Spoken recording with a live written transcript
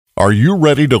Are you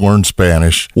ready to learn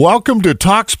Spanish? Welcome to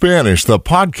Talk Spanish, the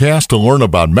podcast to learn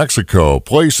about Mexico,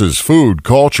 places, food,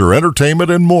 culture,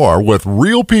 entertainment, and more with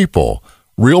real people,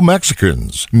 real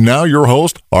Mexicans. Now your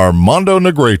host, Armando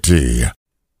Negrete.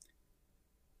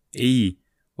 Hey,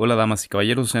 hola damas y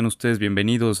caballeros, sean ustedes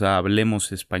bienvenidos a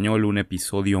Hablemos Español, un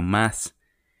episodio más.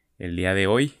 El día de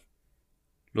hoy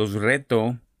los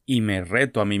reto y me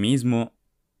reto a mí mismo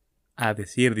a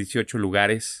decir 18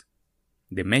 lugares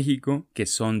de México que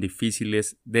son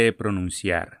difíciles de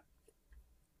pronunciar.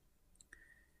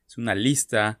 Es una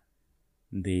lista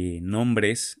de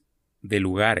nombres de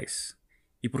lugares.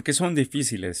 ¿Y por qué son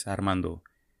difíciles, Armando?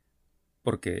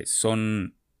 Porque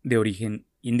son de origen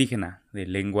indígena, de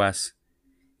lenguas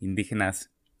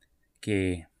indígenas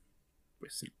que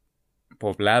pues,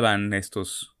 poblaban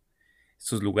estos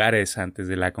lugares antes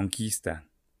de la conquista.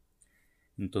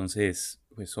 Entonces,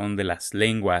 pues son de las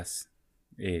lenguas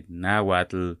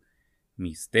náhuatl,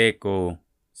 mixteco,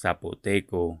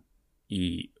 zapoteco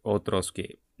y otros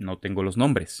que no tengo los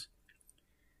nombres.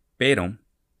 Pero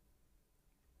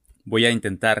voy a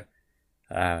intentar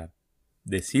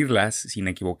decirlas sin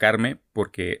equivocarme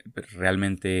porque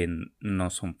realmente no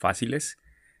son fáciles.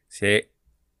 Sé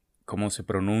cómo se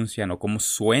pronuncian o cómo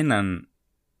suenan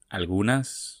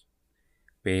algunas,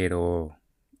 pero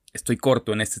estoy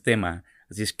corto en este tema.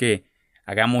 Así es que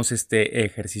hagamos este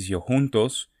ejercicio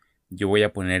juntos. Yo voy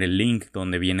a poner el link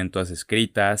donde vienen todas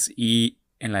escritas y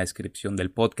en la descripción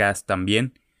del podcast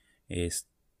también es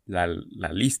la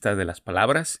lista de las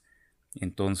palabras.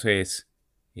 Entonces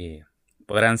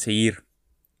podrán seguir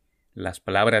las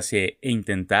palabras e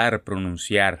intentar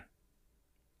pronunciar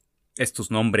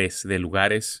estos nombres de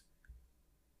lugares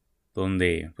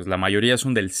donde pues la mayoría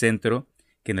son del centro,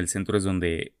 que en el centro es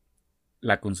donde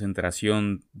la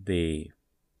concentración de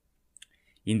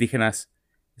indígenas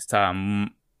estaba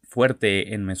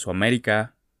fuerte en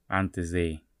Mesoamérica antes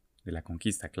de la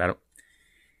conquista, claro.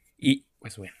 Y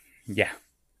pues bueno, ya.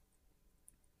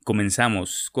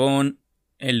 Comenzamos con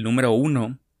el número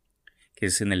 1, que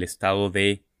es en el estado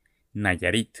de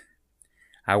Nayarit,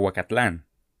 Aguacatlán.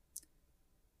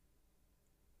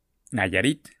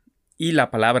 Nayarit. Y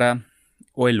la palabra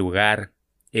o el lugar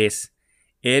es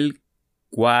el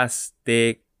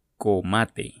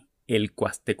Cuastecomate. El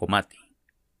Cuastecomate.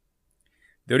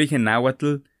 De origen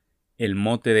náhuatl, el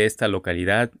mote de esta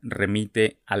localidad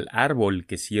remite al árbol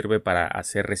que sirve para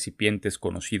hacer recipientes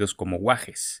conocidos como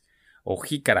guajes o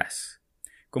jícaras,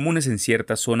 comunes en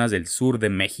ciertas zonas del sur de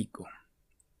México.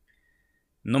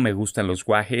 No me gustan los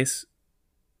guajes,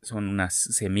 son unas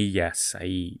semillas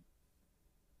ahí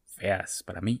feas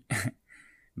para mí,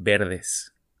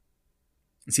 verdes.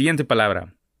 Siguiente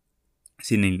palabra,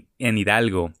 en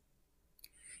Hidalgo,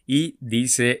 y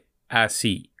dice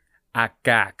así.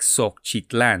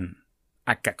 Acaxochitlán.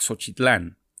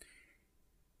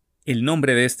 El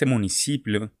nombre de este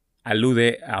municipio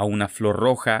alude a una flor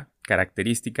roja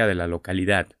característica de la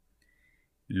localidad,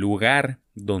 lugar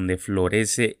donde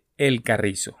florece el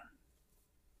carrizo.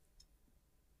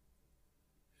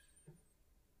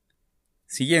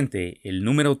 Siguiente, el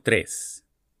número 3.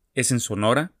 Es en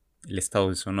Sonora, el estado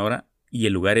de Sonora, y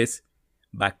el lugar es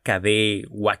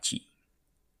Bacadehuachi.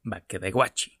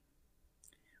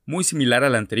 Muy similar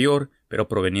al anterior, pero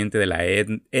proveniente de la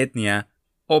etnia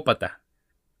ópata.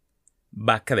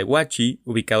 Bacadehuachi,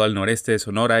 ubicado al noreste de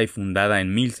Sonora y fundada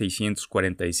en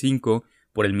 1645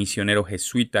 por el misionero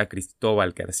jesuita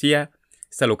Cristóbal García,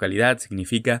 esta localidad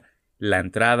significa la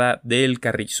entrada del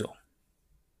carrizo.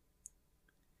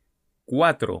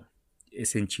 4.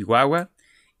 Es en Chihuahua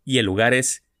y el lugar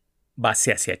es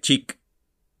Baseaciachic.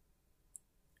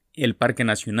 El parque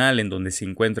nacional en donde se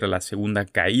encuentra la segunda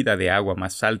caída de agua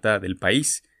más alta del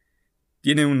país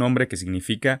tiene un nombre que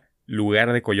significa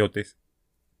lugar de coyotes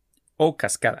o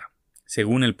cascada,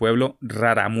 según el pueblo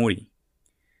Raramuri,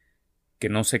 que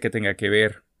no sé qué tenga que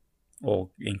ver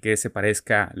o en qué se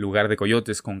parezca lugar de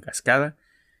coyotes con cascada,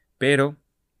 pero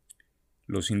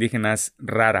los indígenas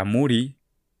Raramuri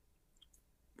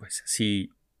pues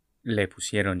así le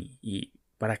pusieron y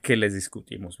 ¿para qué les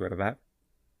discutimos, verdad?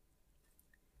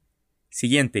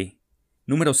 Siguiente,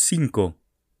 número 5.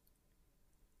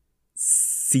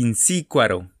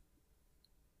 Cincícuaro.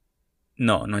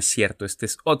 No es cierto. Este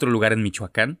es otro lugar en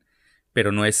Michoacán,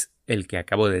 pero no es el que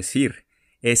acabo de decir.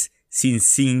 Es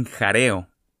Cincinjareo.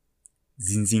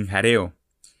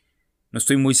 No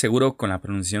estoy muy seguro con la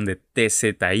pronunciación de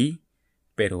TZI,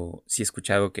 pero sí he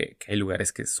escuchado que hay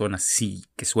lugares que son así,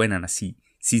 que suenan así.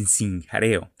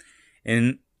 Cincinjareo.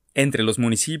 Entre los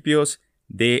municipios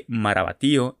de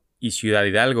Marabatío y Ciudad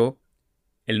Hidalgo,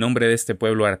 el nombre de este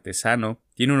pueblo artesano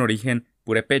tiene un origen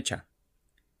purépecha.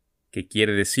 que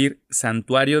quiere decir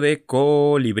santuario de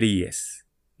colibríes,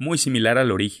 muy similar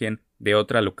al origen de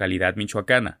otra localidad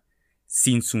michoacana,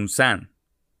 Tzintzuntzan.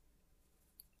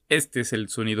 Este es el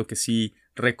sonido que sí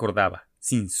recordaba,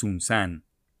 Tzintzuntzan.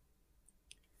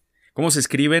 ¿Cómo se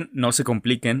escriben? No se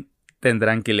compliquen,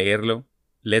 tendrán que leerlo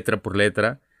letra por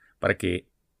letra para que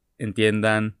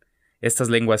entiendan estas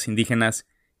lenguas indígenas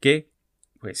que,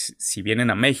 pues, si vienen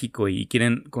a México y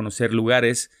quieren conocer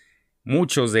lugares,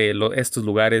 muchos de estos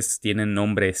lugares tienen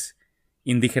nombres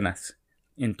indígenas.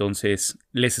 Entonces,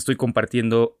 les estoy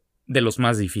compartiendo de los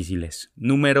más difíciles.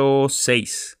 Número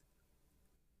 6.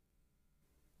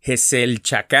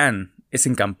 Jeselchacán. Es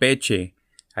en Campeche.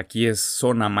 Aquí es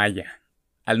zona maya.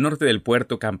 Al norte del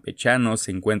puerto campechano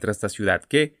se encuentra esta ciudad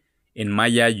que, en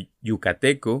maya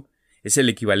yucateco, es el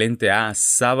equivalente a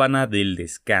Sábana del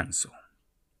Descanso.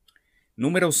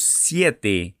 Número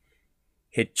 7.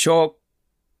 Hechoctoctic.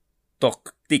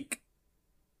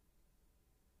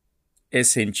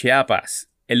 Es en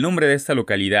Chiapas. El nombre de esta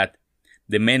localidad,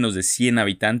 de menos de 100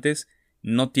 habitantes,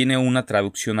 no tiene una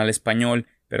traducción al español,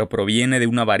 pero proviene de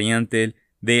una variante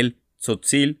del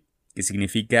tzotzil, que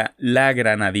significa la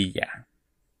granadilla.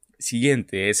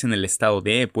 Siguiente es en el estado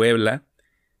de Puebla,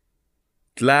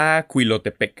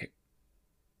 Tlacuilotepec,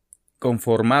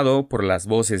 conformado por las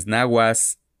voces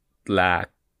nahuas,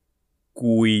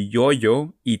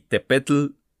 Tlacuilloyo y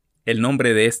Tepetl. El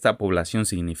nombre de esta población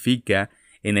significa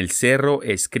en el cerro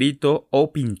escrito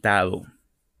o pintado.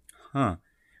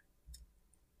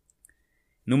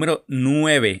 Número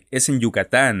 9 es en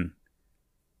Yucatán,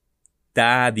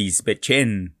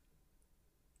 Tadisbechen.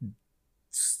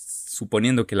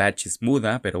 Suponiendo que la H es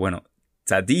muda, pero bueno,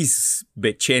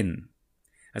 Tadisbechen.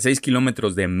 A 6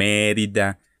 kilómetros de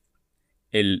Mérida.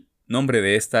 El nombre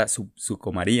de esta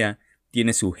subcomaría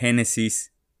tiene su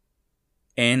génesis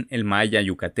en el maya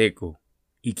yucateco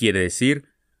y quiere decir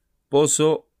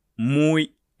pozo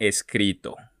muy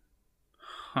escrito.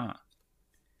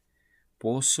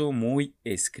 Pozo muy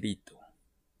escrito.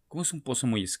 ¿Cómo es un pozo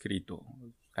muy escrito?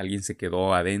 Alguien se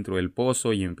quedó adentro del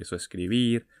pozo y empezó a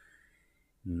escribir.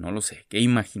 No lo sé, qué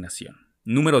imaginación.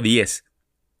 Número 10.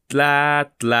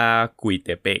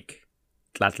 Tlatlacuitepec.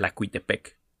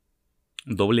 Tlatlacuitepec.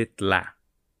 Doble tla.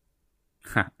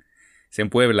 Se en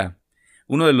Puebla,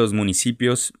 uno de los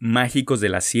municipios mágicos de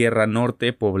la Sierra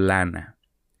Norte poblana.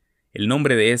 El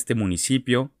nombre de este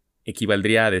municipio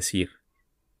equivaldría a decir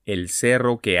el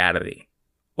cerro que arde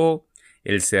o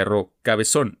el cerro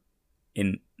Cabezón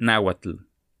en náhuatl.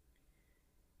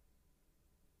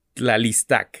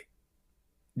 Tlalistac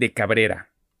de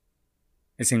Cabrera.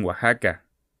 Es en Oaxaca,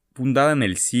 fundada en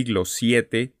el siglo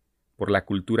VII por la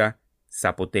cultura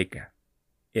zapoteca.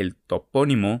 El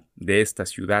topónimo de esta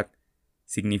ciudad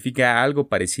significa algo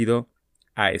parecido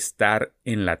a estar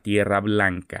en la tierra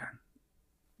blanca.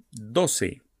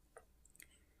 12.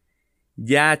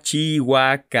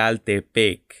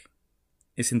 Yachihuacaltepec.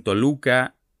 Es en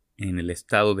Toluca, en el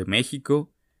Estado de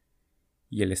México,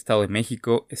 y el Estado de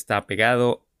México está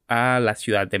pegado a la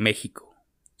Ciudad de México.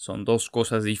 Son dos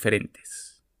cosas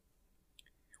diferentes.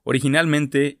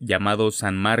 Originalmente llamado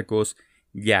San Marcos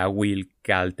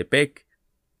Yahuilcaltepec,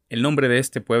 el nombre de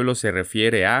este pueblo se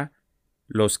refiere a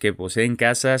los que poseen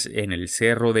casas en el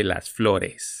Cerro de las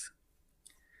Flores.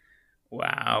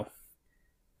 ¡Wow!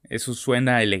 Eso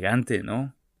suena elegante,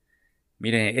 ¿no?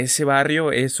 Mire, ese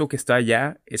barrio, eso que está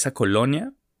allá, esa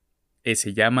colonia,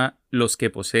 se llama Los que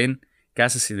poseen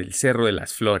casas en el Cerro de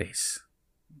las Flores.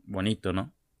 Bonito,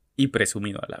 ¿no? Y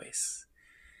presumido a la vez.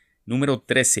 Número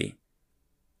 13.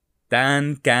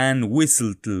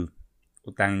 Tancanhuitzltl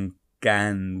o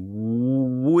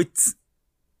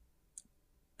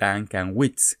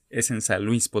Tancanhuitz es en San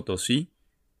Luis Potosí,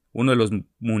 uno de los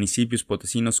municipios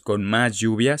potosinos con más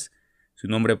lluvias. Su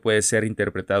nombre puede ser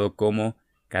interpretado como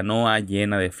canoa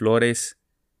llena de flores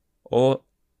o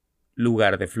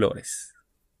lugar de flores.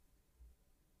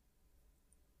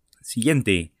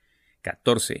 Siguiente,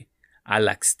 14.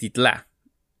 Alaxtitlá,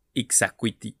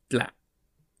 Ixacuititlá.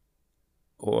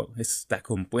 Está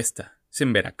compuesta. Es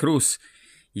en Veracruz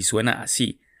y suena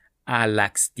así.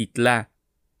 Alaxtitlá,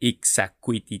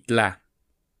 Ixacuititlá.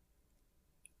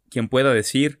 Quien pueda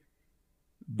decir,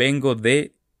 vengo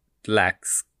de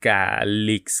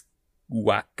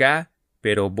Tlaxcalixhuacá,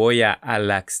 pero voy a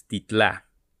Alaxtitlá,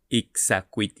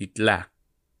 Ixacuititlá.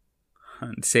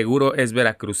 Seguro es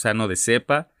veracruzano de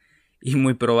cepa y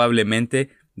muy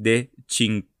probablemente de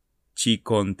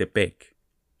Chicontepec.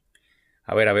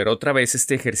 A ver, otra vez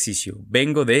este ejercicio.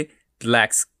 Vengo de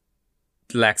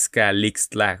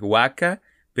Tlaxcalixtlahuaca,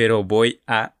 pero voy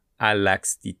a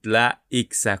Alaxtitlá,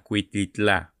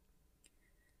 Ixacuititlá.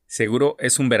 Seguro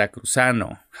es un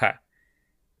veracruzano.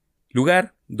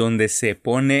 Lugar donde se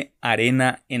pone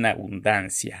arena en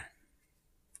abundancia.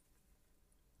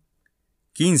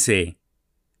 15.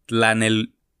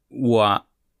 Tlanelyuco.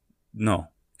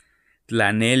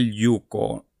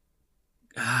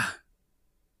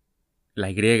 La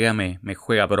Y me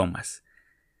juega bromas.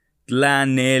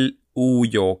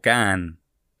 Tlaneluyocán.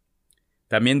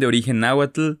 También de origen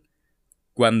náhuatl,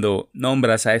 cuando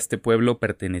nombras a este pueblo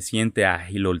perteneciente a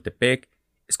Jiloltepec,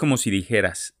 es como si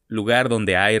dijeras, lugar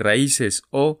donde hay raíces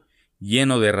o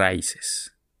lleno de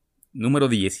raíces. Número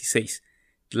 16.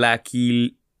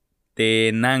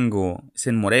 Tlaquiltenango. Es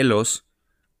en Morelos,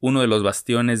 uno de los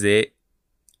bastiones de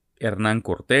Hernán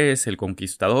Cortés, el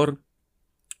Conquistador.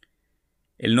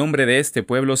 El nombre de este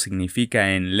pueblo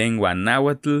significa en lengua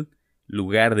náhuatl,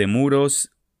 lugar de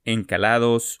muros,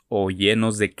 encalados o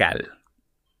llenos de cal.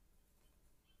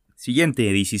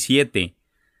 Siguiente, 17.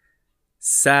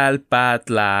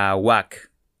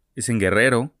 Salpatlahuac. Es en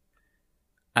Guerrero,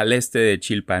 al este de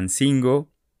Chilpancingo.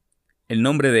 El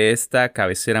nombre de esta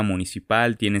cabecera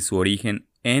municipal tiene su origen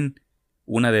en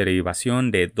una derivación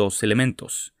de dos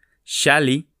elementos.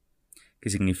 Xali, que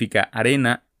significa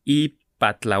arena, y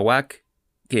Patlahuac,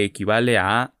 que equivale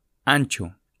a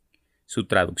ancho. Su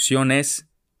traducción es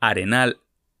arenal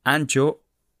ancho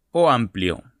o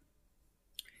amplio.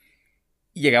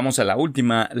 Y llegamos a la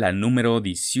última, la número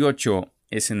 18.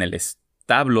 Es en el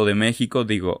Estado de México,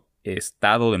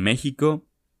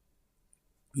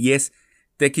 y es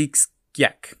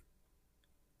Tequixquiac,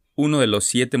 uno de los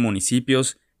 7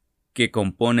 municipios que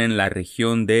componen la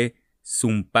región de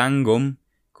Zumpangom,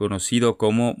 conocido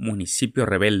como municipio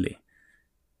rebelde.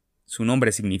 Su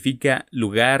nombre significa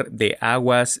lugar de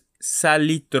aguas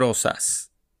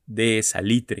salitrosas, de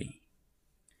salitre.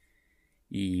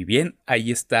 Y bien,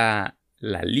 ahí está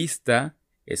la lista.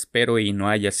 Espero y no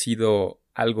haya sido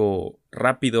algo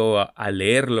rápido a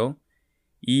leerlo.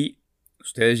 Y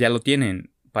ustedes ya lo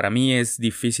tienen. Para mí es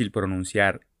difícil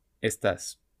pronunciar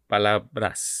estas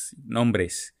palabras,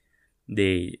 nombres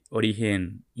de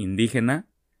origen indígena.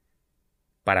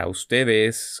 Para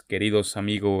ustedes, queridos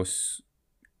amigos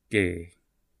que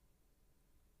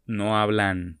no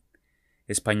hablan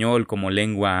español como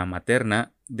lengua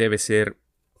materna, debe ser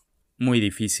muy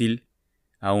difícil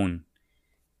aún.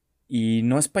 Y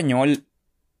no español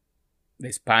de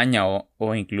España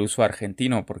o incluso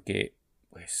argentino, porque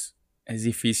pues es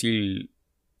difícil,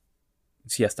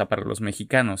 sí, hasta para los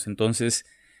mexicanos. Entonces,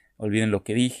 olviden lo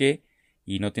que dije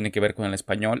y no tiene que ver con el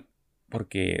español,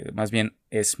 porque más bien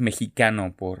es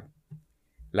mexicano por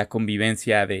la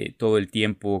convivencia de todo el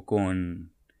tiempo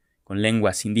con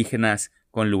lenguas indígenas,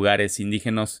 con lugares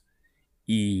indígenas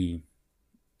y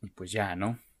pues ya,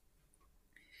 ¿no?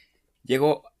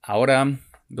 Llego ahora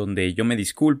donde yo me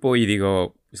disculpo y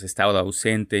digo, pues he estado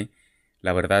ausente,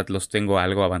 la verdad los tengo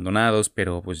algo abandonados,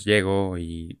 pero pues llego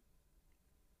y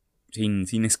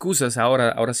sin excusas.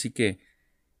 Ahora sí que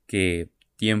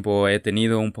tiempo he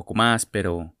tenido un poco más,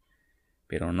 pero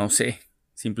no sé,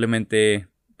 simplemente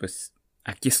pues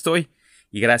aquí estoy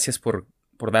y gracias por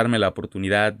darme la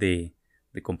oportunidad de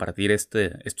compartir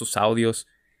estos audios.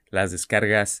 Las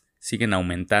descargas siguen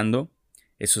aumentando.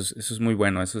 Eso es muy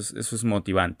bueno, eso es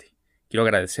motivante. Quiero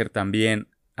agradecer también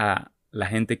a la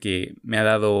gente que me ha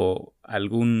dado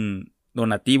algún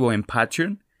donativo en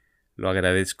Patreon. Lo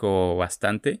agradezco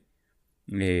bastante.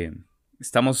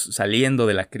 Estamos saliendo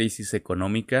de la crisis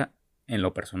económica. En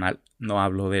lo personal, no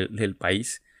hablo del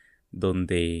país,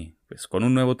 donde pues con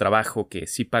un nuevo trabajo que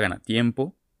sí pagan a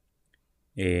tiempo,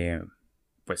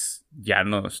 pues ya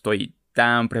no estoy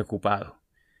tan preocupado.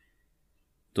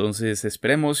 Entonces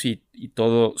esperemos y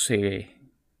todo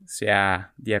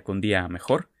sea día con día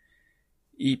mejor.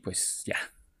 Y pues ya.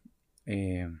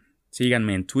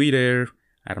 Síganme en Twitter,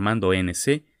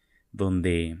 ArmandoNC,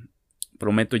 donde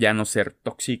prometo ya no ser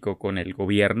tóxico con el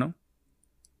gobierno.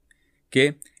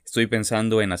 Que estoy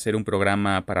pensando en hacer un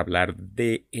programa para hablar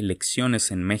de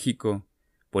elecciones en México,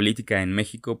 política en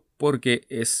México, porque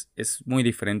es muy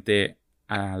diferente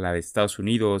a la de Estados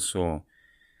Unidos o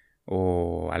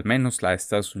al menos la de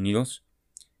Estados Unidos.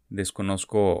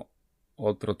 Desconozco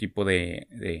otro tipo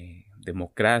de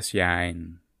democracia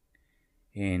en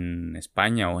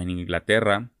España o en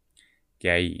Inglaterra,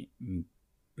 que hay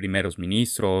primeros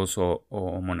ministros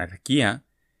o monarquía.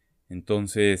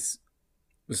 Entonces,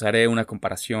 pues haré una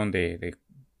comparación de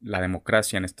la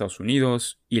democracia en Estados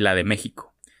Unidos y la de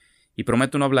México. Y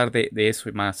prometo no hablar de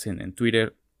eso más en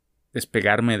Twitter,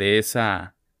 despegarme de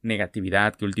esa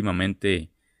negatividad que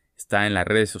últimamente está en las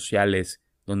redes sociales,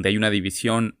 donde hay una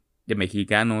división de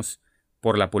mexicanos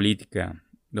por la política,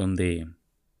 donde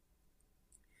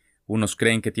unos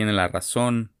creen que tienen la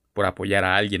razón por apoyar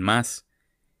a alguien más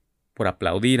por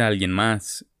aplaudir a alguien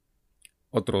más.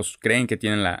 Otros creen que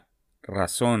tienen la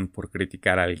razón por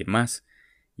criticar a alguien más.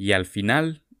 Y al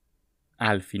final,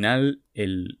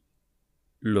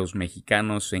 los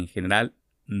mexicanos en general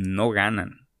no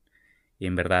ganan. Y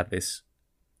en verdad es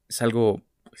algo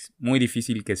pues, muy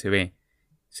difícil que se ve.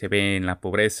 Se ve en la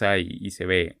pobreza y se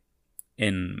ve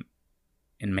en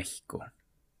México.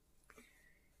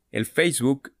 El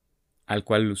Facebook, al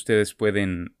cual ustedes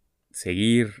pueden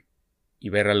seguir y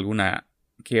ver alguna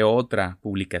que otra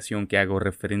publicación que hago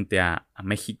referente a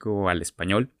México, al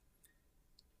español,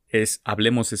 es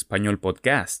Hablemos Español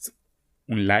Podcast.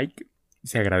 Un like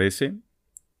se agradece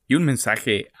y un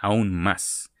mensaje aún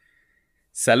más.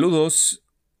 Saludos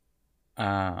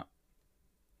a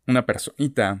una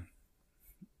personita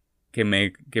que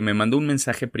me mandó un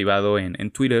mensaje privado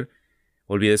en Twitter.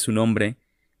 Olvidé su nombre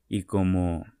y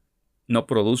como no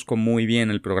produzco muy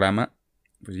bien el programa,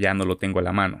 pues ya no lo tengo a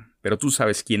la mano. Pero tú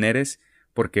sabes quién eres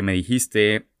porque me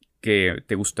dijiste que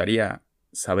te gustaría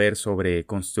saber sobre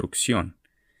construcción.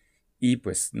 Y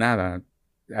pues nada,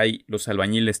 los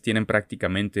albañiles tienen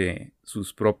prácticamente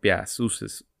sus propias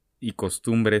usos y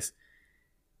costumbres,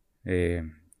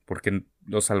 porque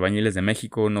los albañiles de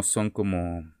México no son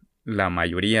como la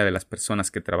mayoría de las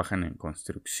personas que trabajan en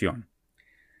construcción.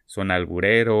 Son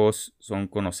albureros, son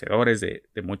conocedores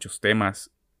de muchos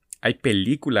temas. Hay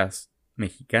películas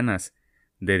mexicanas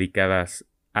dedicadas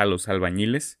a los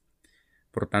albañiles,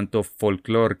 por tanto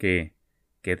folclore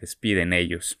que despiden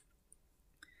ellos.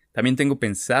 También tengo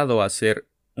pensado hacer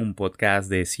un podcast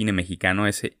de cine mexicano.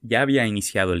 Ya había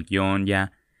iniciado el guión,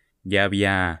 ya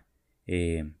había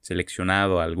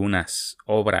seleccionado algunas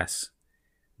obras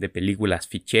de películas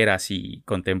ficheras y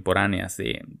contemporáneas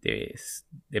de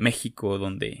México,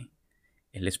 donde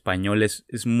el español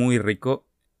es muy rico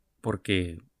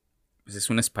porque pues, es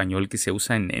un español que se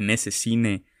usa en ese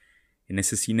cine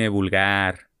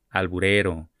vulgar,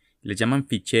 alburero. Les llaman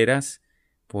ficheras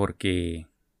porque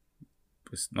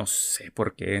pues no sé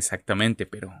por qué exactamente,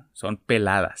 pero son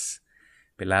peladas.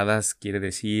 Peladas quiere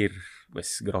decir,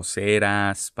 pues,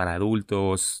 groseras, para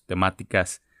adultos,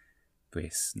 temáticas,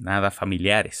 pues, nada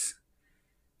familiares.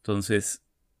 Entonces,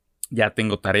 ya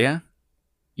tengo tarea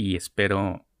y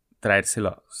espero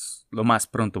traérselos lo más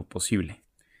pronto posible.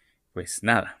 Pues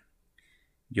nada,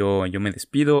 yo me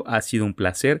despido, ha sido un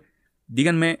placer.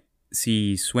 Díganme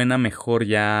si suena mejor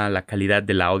ya la calidad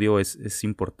del audio, es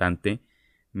importante.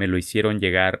 Me lo hicieron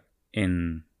llegar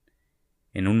en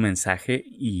un mensaje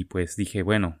y pues dije,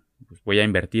 bueno, pues voy a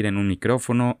invertir en un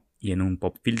micrófono y en un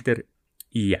pop filter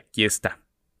y aquí está.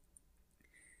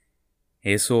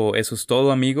 Eso es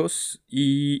todo, amigos,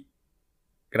 y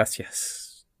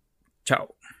gracias.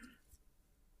 Chao.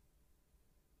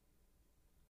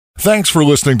 Thanks for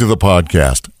listening to the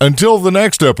podcast. Until the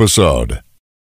next episode.